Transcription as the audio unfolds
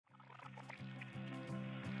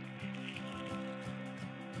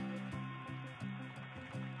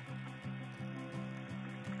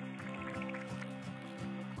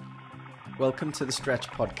welcome to the Stretch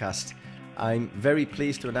Podcast. I'm very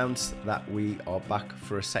pleased to announce that we are back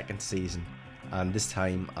for a second season, and this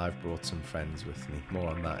time I've brought some friends with me. More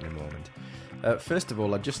on that in a moment. First of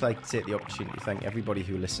all, I'd just like to take the opportunity to thank everybody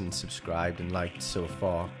who listened, subscribed and liked so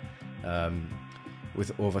far.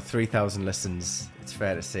 With over 3,000 listens, it's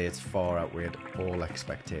fair to say it's far outweighed all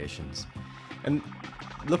expectations. And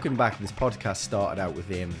looking back, this podcast started out with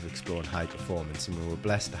the aim of exploring high performance, and we were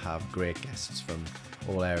blessed to have great guests from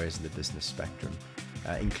all areas of the business spectrum,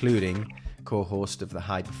 including co-host of the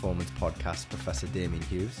High Performance Podcast, Professor Damien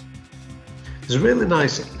Hughes. There's a really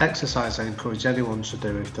nice exercise I encourage anyone to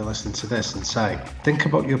do if they listen to this and say, think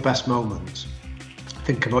about your best moments,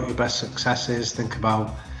 think about your best successes, think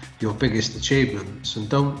about your biggest achievements,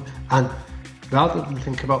 and rather than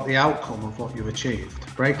think about the outcome of what you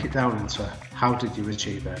achieved, break it down into how did you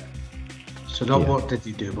achieve it. So not what did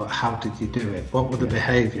you do, but how did you do it? What were the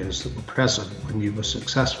behaviours that were present when you were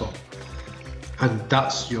successful? And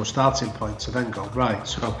that's your starting point to then go, right,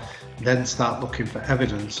 so then start looking for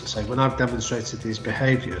evidence and say, when I've demonstrated these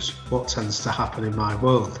behaviours, what tends to happen in my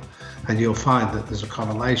world? And you'll find that there's a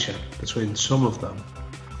correlation between some of them,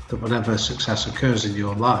 that whenever success occurs in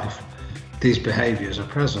your life, these behaviours are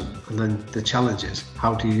present. And then the challenge is,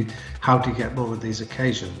 how do you get more of these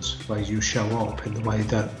occasions where you show up in the way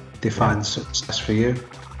that defines success for you?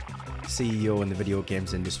 CEO in the video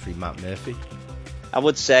games industry, Matt Murphy. I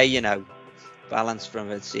would say, balance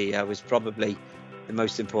from a CEO is probably the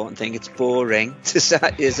most important thing. It's boring to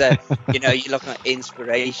say, you look at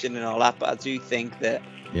inspiration and all that, but I do think that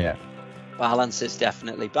balance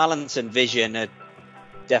and vision are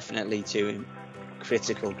definitely two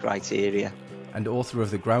critical criteria. And author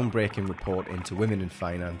of the groundbreaking report into women in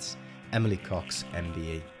finance, Emily Cox,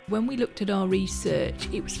 MBE. When we looked at our research,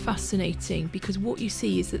 it was fascinating because what you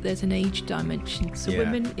see is that there's an age dimension. So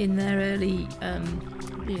women in their early,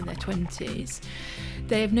 in their 20s,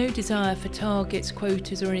 they have no desire for targets,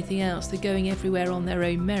 quotas or anything else. They're going everywhere on their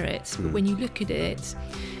own merits. But when you look at it,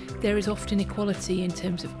 there is often equality in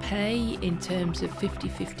terms of pay, in terms of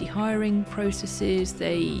 50-50 hiring processes.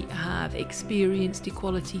 They have experienced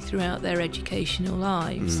equality throughout their educational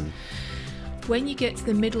lives. When you get to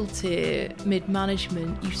the middle tier,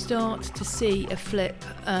 mid-management, you start to see a flip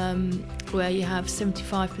where you have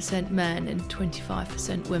 75% men and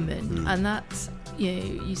 25% women. And that's,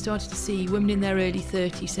 you started to see women in their early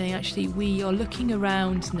 30s saying, actually, we are looking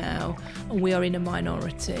around now and we are in a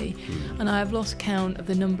minority. And I have lost count of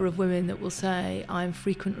the number of women that will say, I'm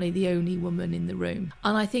frequently the only woman in the room.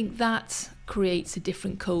 And I think that creates a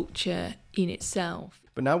different culture in itself.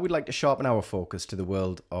 But now we'd like to sharpen our focus to the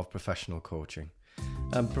world of professional coaching.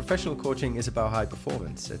 Professional coaching is about high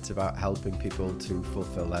performance. It's about helping people to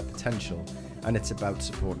fulfill their potential, and it's about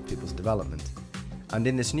supporting people's development. And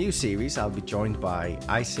in this new series, I'll be joined by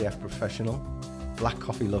ICF professional, black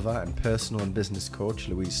coffee lover and personal and business coach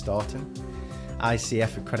Louise Starton,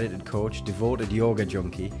 ICF accredited coach, devoted yoga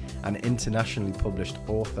junkie and internationally published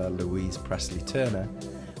author Louise Presley Turner,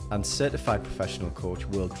 and certified professional coach,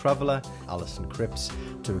 world traveller Alison Cripps,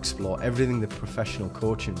 to explore everything the professional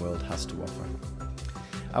coaching world has to offer.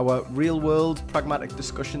 Our real-world, pragmatic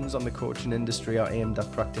discussions on the coaching industry are aimed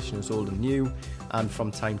at practitioners old and new, and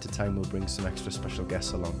from time to time we'll bring some extra special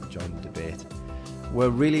guests along to join the debate. We're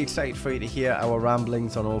really excited for you to hear our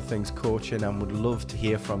ramblings on all things coaching, and would love to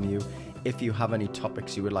hear from you if you have any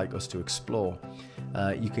topics you would like us to explore.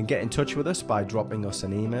 You can get in touch with us by dropping us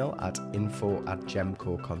an email at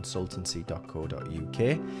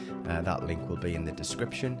info@gemcoconsultancy.co.uk. That link will be in the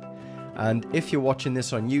description. And if you're watching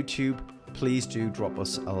this on YouTube, please do drop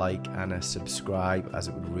us a like and a subscribe, as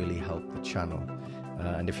it would really help the channel.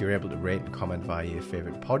 And if you're able to rate and comment via your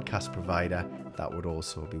favourite podcast provider, that would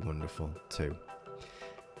also be wonderful too.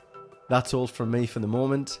 That's all from me for the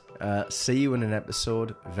moment. See you in an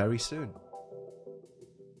episode very soon.